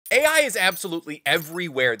AI is absolutely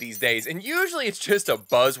everywhere these days, and usually it's just a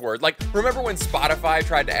buzzword. Like, remember when Spotify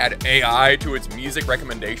tried to add AI to its music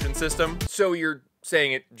recommendation system? So you're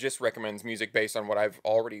saying it just recommends music based on what I've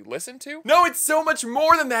already listened to? No, it's so much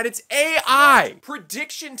more than that. It's AI.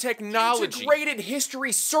 Prediction technology. Integrated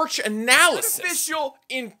history search analysis. Artificial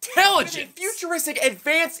intelligence. Futuristic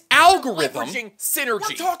advanced algorithm. Leveraging synergy.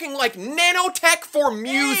 We're talking like nanotech for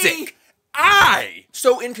music.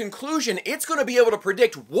 So in conclusion, it's going to be able to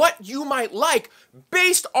predict what you might like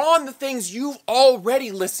based on the things you've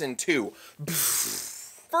already listened to.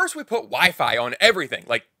 First, we put Wi-Fi on everything,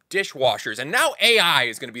 like dishwashers, and now AI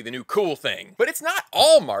is going to be the new cool thing. But it's not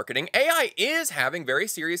all marketing. AI is having very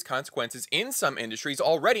serious consequences in some industries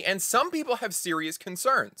already, and some people have serious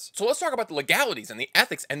concerns. So let's talk about the legalities and the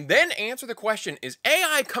ethics, and then answer the question, is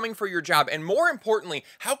AI coming for your job? And more importantly,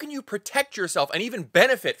 how can you protect yourself and even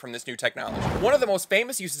benefit from this new technology? One of the most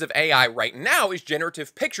famous uses of AI right now is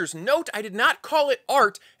generative pictures. Note, I did not call it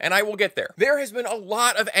art, and I will get there. There has been a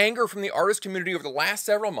lot of anger from the artist community over the last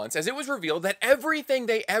several months as it was revealed that everything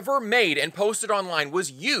they ever made and posted online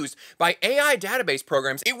was used by AI database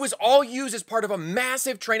programs. It was all used as part of a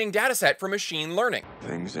massive training data set for machine learning.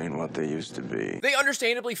 Things ain't what they used to be. They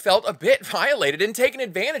understandably felt a bit violated and taken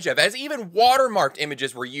advantage of, as even watermarked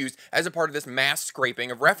images were used as a part of this mass scraping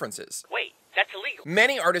of references. Wait, that's illegal.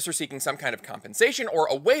 Many artists are seeking some kind of compensation or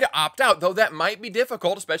a way to opt out, though that might be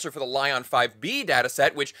difficult, especially for the Lion 5B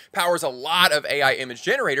dataset, which powers a lot of AI image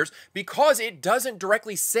generators, because it doesn't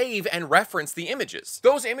directly save and reference the images.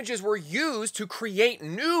 Those images were used to create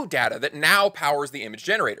new data that now powers the image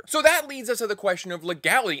generator. So that leads us to the question of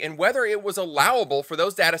legality and whether it was allowable for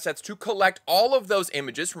those datasets to collect all of those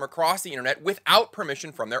images from across the internet without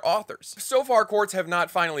permission from their authors. So far, courts have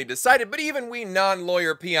not finally decided, but even we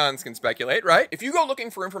non-lawyer peons can speculate, right? If you go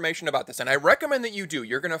looking for information about this, and I recommend that you do,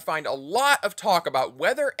 you're going to find a lot of talk about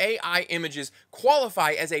whether AI images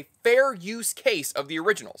qualify as a fair use case of the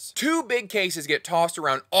originals. Two big cases get tossed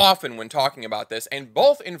around often when talking about this, and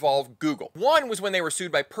both involve Google. One was when they were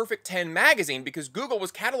sued by Perfect 10 magazine because Google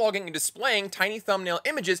was cataloging and displaying tiny thumbnail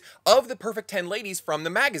images of the Perfect 10 ladies from the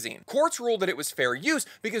magazine. Courts ruled that it was fair use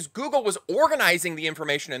because Google was organizing the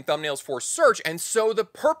information in thumbnails for search, and so the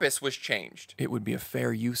purpose was changed. It would be a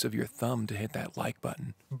fair use of your thumb to hit that like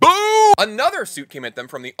button. Boom! Another suit came at them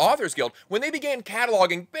from the Authors Guild when they began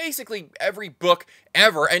cataloging basically every book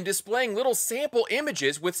ever and displaying little sample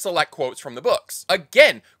images with select quotes from the books.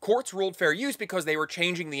 Again, courts ruled fair use because they were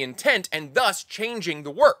changing the intent and thus changing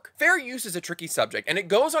the work. Fair use is a tricky subject, and it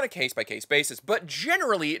goes on a case-by-case basis, but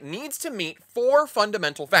generally it needs to meet four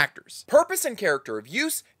fundamental factors: purpose and character of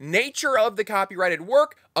use, nature of the copyrighted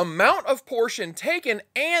work, amount of portion taken,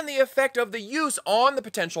 and the effect of the use on the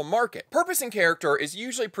potential market. Purpose and character is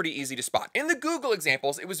usually pretty easy to spot. In the Google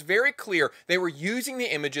examples, it was very clear they were using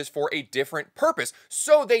the images for a different purpose,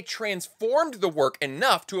 so they transformed the work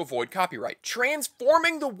enough to avoid copyright.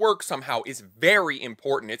 Transforming the work somehow is very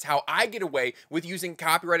important. It's how I get away with using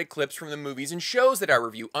copyrighted clips from the movies and shows that I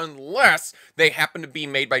review, unless they happen to be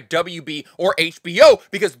made by WB or HBO,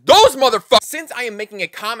 because those motherfuckers— since I am making a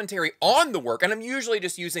commentary on the work, and I'm usually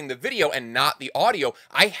just using the video and not the audio,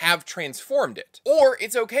 I have transformed it. Or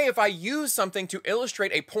it's okay if I use something to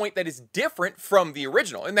illustrate a point that is different from the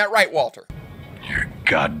original. Isn't that right, Walter? You're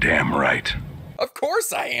goddamn right. Of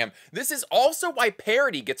course I am. This is also why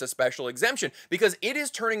parody gets a special exemption, because it is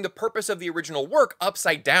turning the purpose of the original work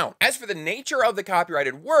upside down. As for the nature of the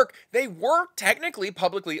copyrighted work, they were technically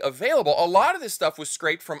publicly available. A lot of this stuff was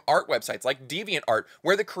scraped from art websites like DeviantArt,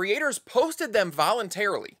 where the creators posted them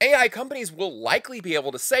voluntarily. AI companies will likely be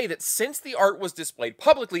able to say that since the art was displayed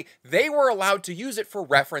publicly, they were allowed to use it for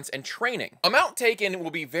reference and training. Amount taken will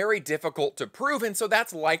be very difficult to prove, and so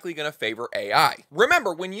that's likely going to favor AI.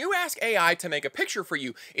 Remember, when you ask AI to make a picture for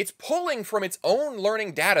you, it's pulling from its own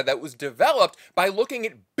learning data that was developed by looking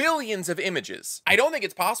at billions of images. I don't think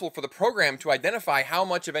it's possible for the program to identify how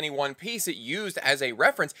much of any one piece it used as a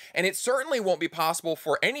reference, and it certainly won't be possible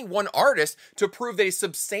for any one artist to prove that a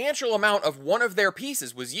substantial amount of one of their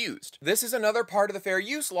pieces was used. This is another part of the fair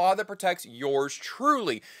use law that protects yours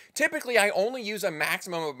truly. Typically, I only use a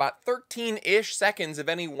maximum of about 13-ish seconds of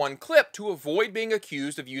any one clip to avoid being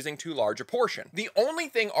accused of using too large a portion. The only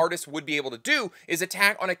thing artists would be able to do do is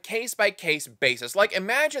attack on a case-by-case basis. Like,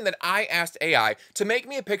 imagine that I asked AI to make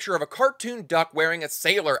me a picture of a cartoon duck wearing a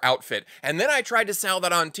sailor outfit, and then I tried to sell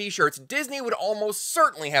that on t-shirts. Disney would almost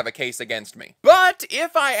certainly have a case against me. But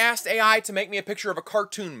if I asked AI to make me a picture of a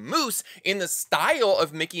cartoon moose in the style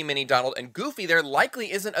of Mickey, Minnie, Donald, and Goofy, there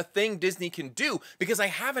likely isn't a thing Disney can do, because I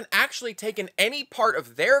haven't actually taken any part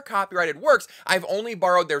of their copyrighted works. I've only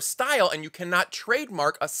borrowed their style, and you cannot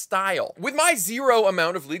trademark a style. With my zero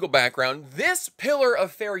amount of legal background, this pillar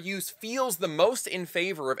of fair use feels the most in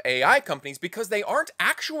favor of AI companies because they aren't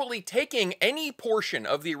actually taking any portion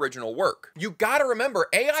of the original work. You gotta remember,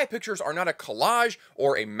 AI pictures are not a collage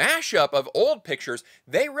or a mashup of old pictures.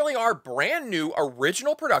 They really are brand new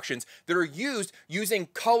original productions that are used using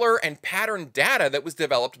color and pattern data that was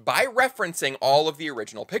developed by referencing all of the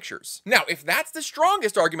original pictures. Now, if that's the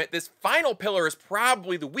strongest argument, this final pillar is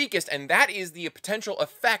probably the weakest, and that is the potential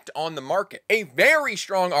effect on the market. A very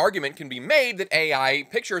strong argument can be made that AI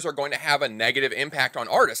pictures are going to have a negative impact on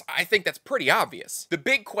artists. I think that's pretty obvious. The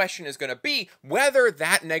big question is going to be whether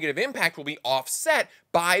that negative impact will be offset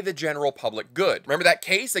by the general public good. Remember that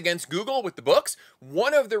case against Google with the books?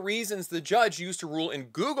 One of the reasons the judge used to rule in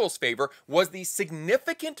Google's favor was the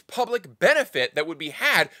significant public benefit that would be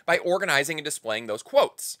had by organizing and displaying those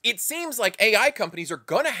quotes. It seems like AI companies are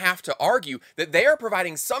gonna have to argue that they are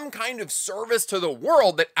providing some kind of service to the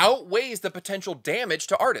world that outweighs the potential damage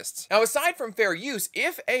to artists. Now, aside from fair use,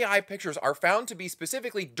 if AI pictures are found to be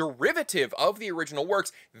specifically derivative of the original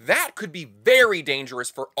works, that could be very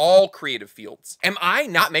dangerous for all creative fields. Am I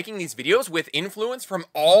not making these videos with influence from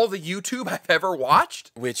all the YouTube I've ever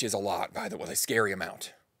watched? Which is a lot, by the way, a scary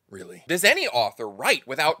amount. Really. Does any author write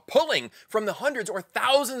without pulling from the hundreds or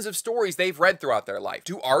thousands of stories they've read throughout their life?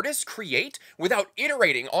 Do artists create without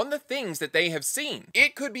iterating on the things that they have seen?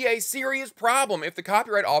 It could be a serious problem if the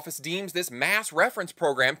Copyright Office deems this mass reference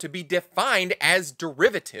program to be defined as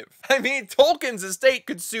derivative. I mean, Tolkien's estate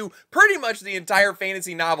could sue pretty much the entire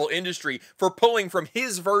fantasy novel industry for pulling from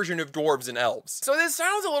his version of dwarves and elves. So this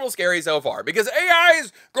sounds a little scary so far, because AI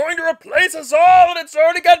is going to replace us all, and it's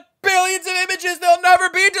already got billions of images, they'll never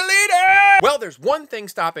be deleted! Well, there's one thing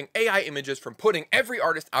stopping AI images from putting every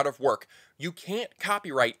artist out of work. You can't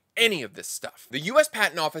copyright any of this stuff. The US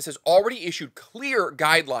Patent Office has already issued clear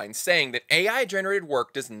guidelines saying that AI-generated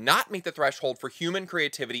work does not meet the threshold for human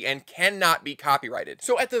creativity and cannot be copyrighted.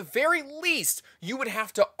 So at the very least, you would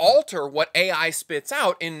have to alter what AI spits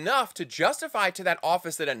out enough to justify to that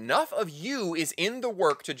office that enough of you is in the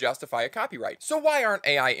work to justify a copyright. So why aren't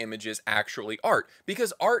AI images actually art?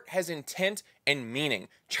 Because art has intent and meaning.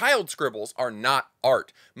 Child scribbles are not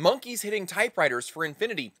art. Monkeys hitting typewriters for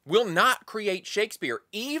infinity will not create Shakespeare.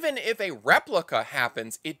 Even if a replica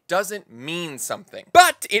happens, it doesn't mean something.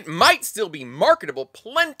 But it might still be marketable.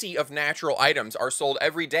 Plenty of natural items are sold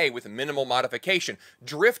every day with minimal modification.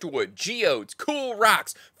 Driftwood, geodes, cool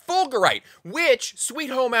rocks, fulgurite, which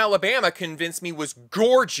Sweet Home Alabama convinced me was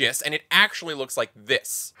gorgeous, and it actually looks like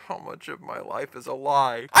this. How much of my life is a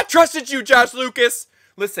lie? I trusted you, Josh Lucas!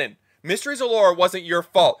 Listen, Mysteries of Laura wasn't your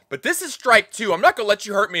fault, but this is strike two. I'm not gonna let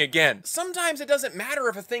you hurt me again. Sometimes it doesn't matter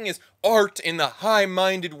if a thing is art in the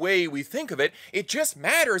high-minded way we think of it. It just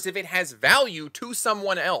matters if it has value to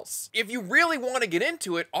someone else. If you really want to get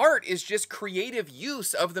into it, art is just creative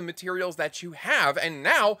use of the materials that you have, and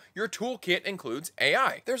now your toolkit includes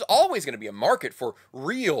AI. There's always going to be a market for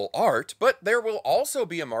real art, but there will also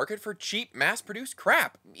be a market for cheap, mass-produced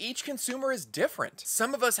crap. Each consumer is different.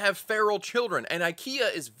 Some of us have feral children, and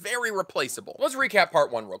IKEA is very replaceable. Let's recap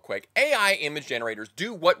part one real quick. AI image generators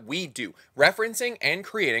do what we do, referencing and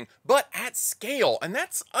creating, but at scale, and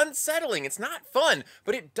that's unsettling. It's not fun,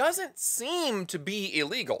 but it doesn't seem to be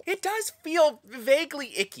illegal. It does feel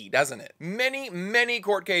vaguely icky, doesn't it? Many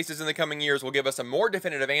court cases in the coming years will give us a more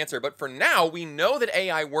definitive answer, but for now, we know that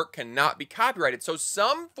AI work cannot be copyrighted, so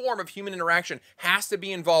some form of human interaction has to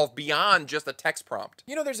be involved beyond just a text prompt.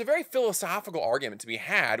 You know, there's a very philosophical argument to be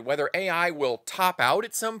had whether AI will top out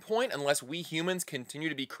at some point unless we humans continue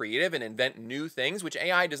to be creative and invent new things, which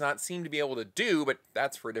AI does not seem to be able to do, but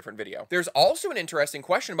that's for a different video. There's also an interesting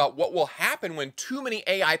question about what will happen when too many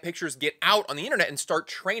AI pictures get out on the internet and start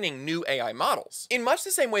training new AI models. In much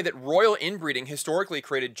the same way that royal inbreeding historically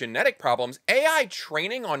created genetic problems, AI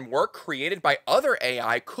training on work created by other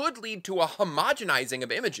AI could lead to a homogenizing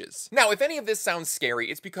of images. Now, if any of this sounds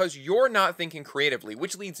scary, it's because you're not thinking creatively,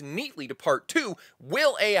 which leads neatly to part two.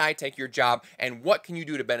 Will AI take your job, and what can you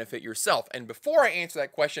do to benefit benefit yourself? And before I answer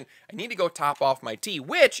that question, I need to go top off my tea,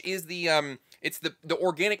 which is it's the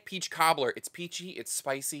organic peach cobbler. It's peachy, it's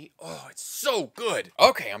spicy. Oh, it's so good.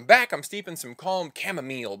 Okay, I'm back. I'm steeping some calm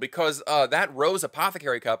chamomile because that Rose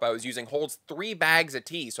Apothecary cup I was using holds 3 bags of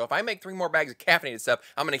tea. So if I make 3 more bags of caffeinated stuff,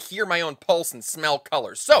 I'm gonna hear my own pulse and smell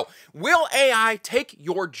colors. So, will AI take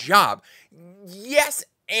your job? Yes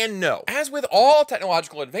and no. As with all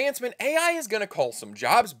technological advancement, AI is going to cull some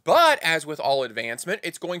jobs, but as with all advancement,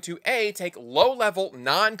 it's going to A, take low-level,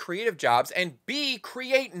 non-creative jobs, and B,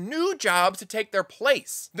 create new jobs to take their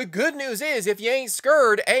place. The good news is, if you ain't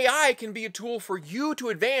scared, AI can be a tool for you to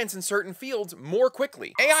advance in certain fields more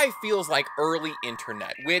quickly. AI feels like early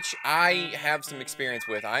internet, which I have some experience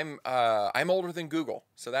with. I'm older than Google,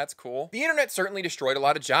 so that's cool. The internet certainly destroyed a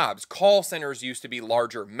lot of jobs. Call centers used to be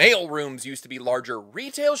larger, mail rooms used to be larger,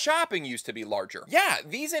 retail shopping used to be larger. Yeah,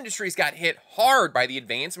 these industries got hit hard by the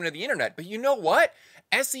advancement of the internet, but you know what?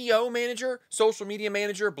 SEO manager, social media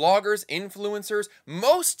manager, bloggers, influencers,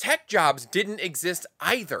 most tech jobs didn't exist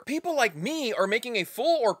either. People like me are making a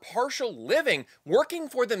full or partial living working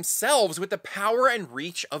for themselves with the power and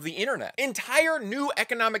reach of the internet. Entire new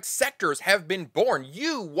economic sectors have been born.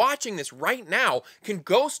 You watching this right now can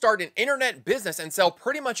go start an internet business and sell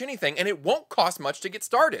pretty much anything, and it won't cost much to get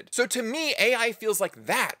started. So to me, AI feels like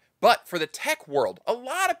that. But for the tech world, a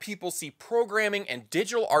lot of people see programming and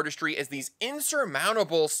digital artistry as these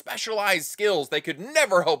insurmountable, specialized skills they could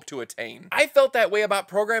never hope to attain. I felt that way about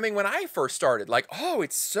programming when I first started. Like, oh,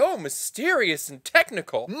 it's so mysterious and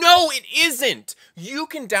technical. No, it isn't! You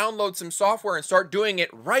can download some software and start doing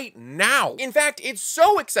it right now. In fact, it's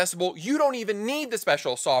so accessible, you don't even need the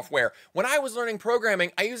special software. When I was learning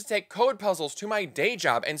programming, I used to take code puzzles to my day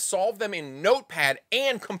job and solve them in Notepad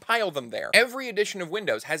and compile them there. Every edition of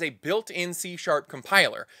Windows has a built-in C#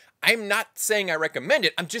 compiler. I'm not saying I recommend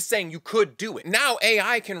it, I'm just saying you could do it. Now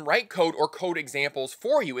AI can write code or code examples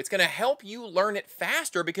for you. It's gonna help you learn it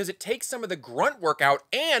faster because it takes some of the grunt work out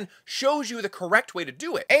and shows you the correct way to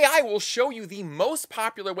do it. AI will show you the most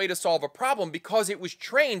popular way to solve a problem because it was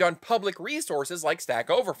trained on public resources like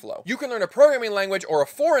Stack Overflow. You can learn a programming language or a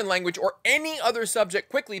foreign language or any other subject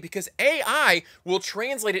quickly because AI will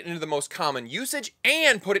translate it into the most common usage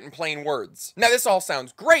and put it in plain words. Now this all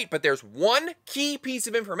sounds great, but there's one key piece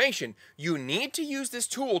of information. You need to use this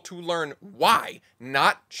tool to learn why,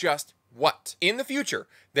 not just what. In the future,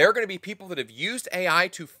 there are going to be people that have used AI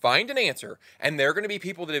to find an answer, and there are going to be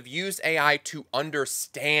people that have used AI to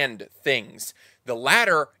understand things. The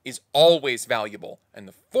latter is always valuable, and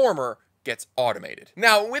the former gets automated.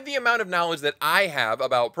 Now, with the amount of knowledge that I have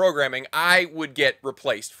about programming, I would get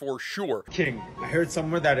replaced for sure. King, I heard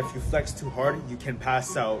somewhere that if you flex too hard, you can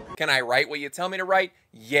pass out. Can I write what you tell me to write?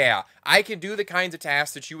 Yeah, I can do the kinds of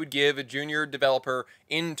tasks that you would give a junior developer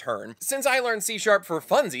intern. Since I learned C# for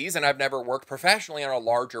funsies and I've never worked professionally on a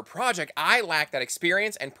larger project, I lack that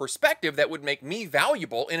experience and perspective that would make me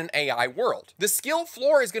valuable in an AI world. The skill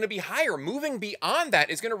floor is going to be higher. Moving beyond that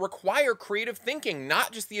is going to require creative thinking,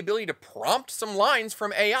 not just the ability to prompt some lines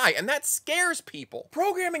from AI, and that scares people.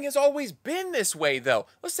 Programming has always been this way though.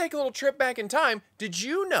 Let's take a little trip back in time. Did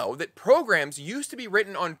you know that programs used to be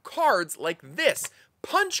written on cards like this?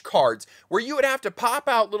 Punch cards, where you would have to pop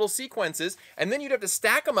out little sequences and then you'd have to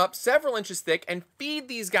stack them up several inches thick and feed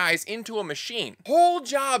these guys into a machine. Whole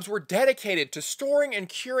jobs were dedicated to storing and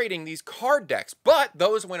curating these card decks, but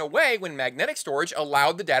those went away when magnetic storage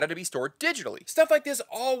allowed the data to be stored digitally. Stuff like this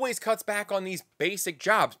always cuts back on these basic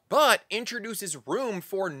jobs, but introduces room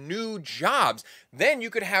for new jobs. Then you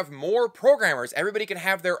could have more programmers. Everybody could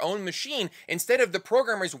have their own machine instead of the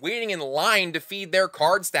programmers waiting in line to feed their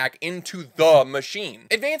card stack into the machine.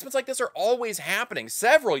 Advancements like this are always happening.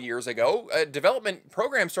 Several years ago, a development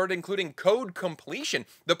program started including code completion.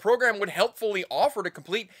 The program would helpfully offer to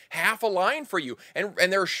complete half a line for you, and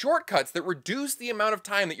there are shortcuts that reduce the amount of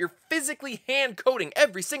time that you're physically hand coding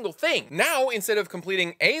every single thing. Now, instead of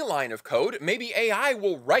completing a line of code, maybe AI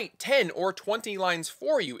will write 10 or 20 lines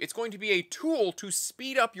for you. It's going to be a tool to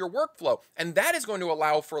speed up your workflow, and that is going to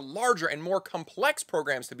allow for larger and more complex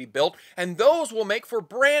programs to be built, and those will make for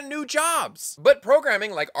brand new jobs. But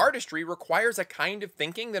programming, like artistry, requires a kind of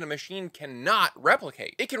thinking that a machine cannot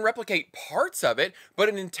replicate. It can replicate parts of it, but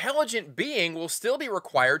an intelligent being will still be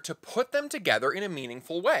required to put them together in a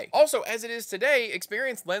meaningful way. Also, as it is today,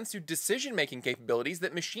 experience lends to decision-making capabilities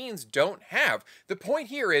that machines don't have. The point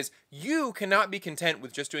here is, you cannot be content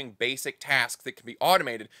with just doing basic tasks that can be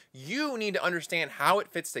automated. You need to understand how it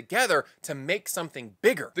fits together to make something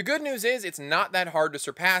bigger. The good news is, it's not that hard to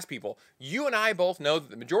surpass people. You and I both know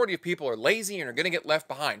that the majority of people are lazy and are getting to get left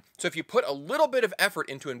behind. So if you put a little bit of effort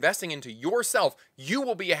into investing into yourself, you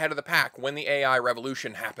will be ahead of the pack when the AI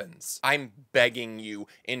revolution happens. I'm begging you,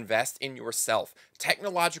 invest in yourself.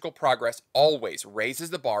 Technological progress always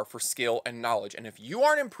raises the bar for skill and knowledge, and if you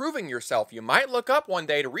aren't improving yourself, you might look up one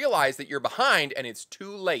day to realize that you're behind and it's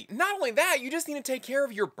too late. Not only that, you just need to take care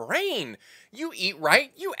of your brain. You eat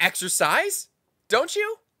right, you exercise, don't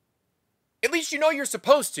you? At least you know you're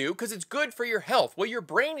supposed to, because it's good for your health. Well, your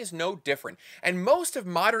brain is no different. And most of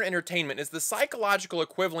modern entertainment is the psychological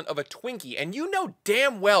equivalent of a Twinkie, and you know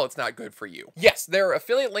damn well it's not good for you. Yes, there are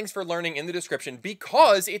affiliate links for learning in the description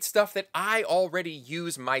because it's stuff that I already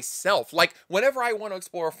use myself. Like, whenever I want to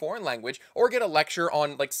explore a foreign language or get a lecture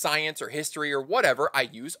on, like, science or history or whatever, I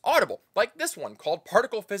use Audible. Like this one, called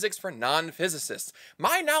Particle Physics for Non-Physicists.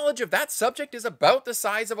 My knowledge of that subject is about the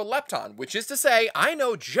size of a lepton, which is to say, I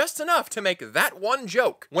know just enough to make that one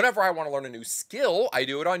joke. Whenever I want to learn a new skill, I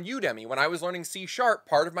do it on Udemy. When I was learning C#,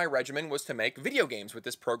 part of my regimen was to make video games with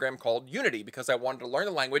this program called Unity because I wanted to learn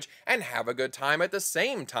the language and have a good time at the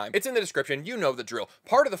same time. It's in the description, you know the drill.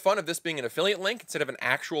 Part of the fun of this being an affiliate link instead of an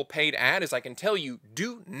actual paid ad is I can tell you,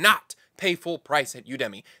 do not pay full price at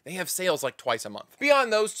Udemy. They have sales like twice a month.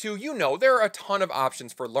 Beyond those two, you know there are a ton of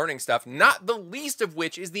options for learning stuff, not the least of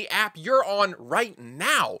which is the app you're on right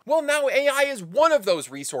now. Well, now AI is one of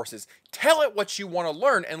those resources. Tell it what you want to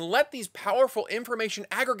learn and let these powerful information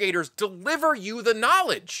aggregators deliver you the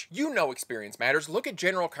knowledge. You know experience matters. Look at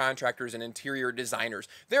general contractors and interior designers.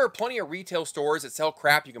 There are plenty of retail stores that sell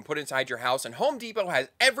crap you can put inside your house, and Home Depot has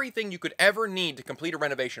everything you could ever need to complete a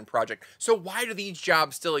renovation project. So why do these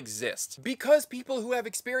jobs still exist? Because people who have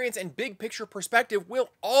experience and big picture perspective will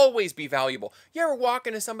always be valuable. You ever walk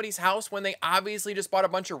into somebody's house when they obviously just bought a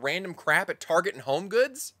bunch of random crap at Target and Home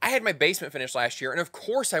Goods? I had my basement finished last year, and of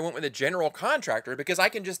course I went with a general contractor because I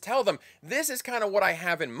can just tell them this is kind of what I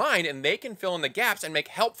have in mind, and they can fill in the gaps and make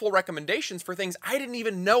helpful recommendations for things I didn't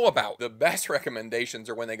even know about. The best recommendations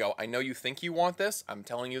are when they go, I know you think you want this, I'm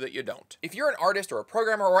telling you that you don't. If you're an artist or a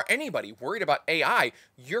programmer or anybody worried about AI,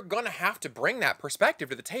 you're gonna have to bring that perspective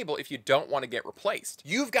to the table if you don't want to get replaced.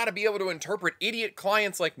 You've got to be able to interpret idiot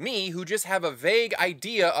clients like me who just have a vague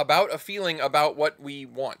idea about a feeling about what we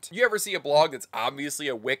want. You ever see a blog that's obviously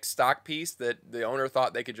a Wix stock piece that the owner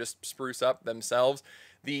thought they could just spruce up themselves?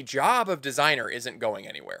 The job of designer isn't going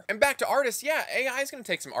anywhere. And back to artists, yeah, AI is going to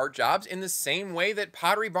take some art jobs in the same way that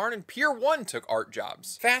Pottery Barn and Pier 1 took art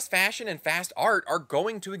jobs. Fast fashion and fast art are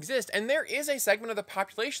going to exist, and there is a segment of the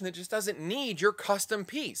population that just doesn't need your custom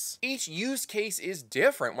piece. Each use case is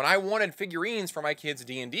different. When I wanted figurines for my kids'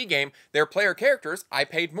 D&D game, their player characters, I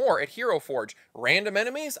paid more at Hero Forge. Random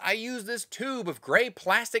enemies, I used this tube of gray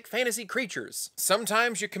plastic fantasy creatures.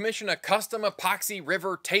 Sometimes you commission a custom epoxy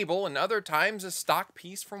river table, and other times a stock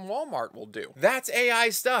piece from Walmart will do. That's AI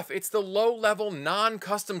stuff. It's the low-level,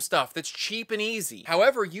 non-custom stuff that's cheap and easy.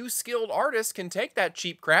 However, you skilled artists can take that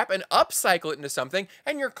cheap crap and upcycle it into something,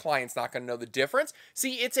 and your client's not going to know the difference.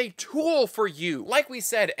 See, it's a tool for you. Like we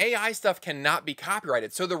said, AI stuff cannot be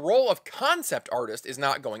copyrighted, so the role of concept artist is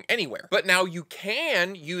not going anywhere. But now you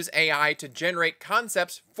can use AI to generate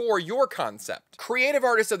concepts for your concept. Creative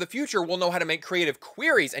artists of the future will know how to make creative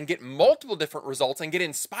queries and get multiple different results and get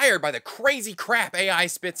inspired by the crazy crap AI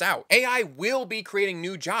spits out. AI will be creating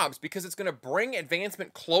new jobs because it's going to bring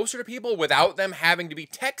advancement closer to people without them having to be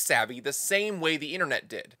tech savvy the same way the internet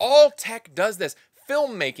did. All tech does this.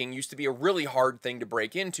 Filmmaking used to be a really hard thing to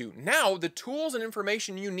break into. Now, the tools and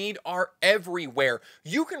information you need are everywhere.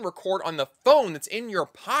 You can record on the phone that's in your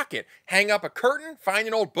pocket, hang up a curtain, find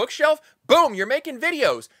an old bookshelf, boom, you're making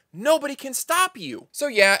videos. Nobody can stop you. So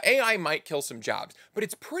yeah, AI might kill some jobs, but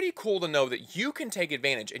it's pretty cool to know that you can take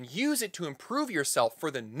advantage and use it to improve yourself for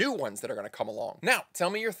the new ones that are going to come along. Now,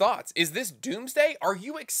 tell me your thoughts. Is this doomsday? Are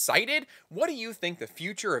you excited? What do you think the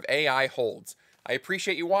future of AI holds? I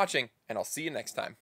appreciate you watching, and I'll see you next time.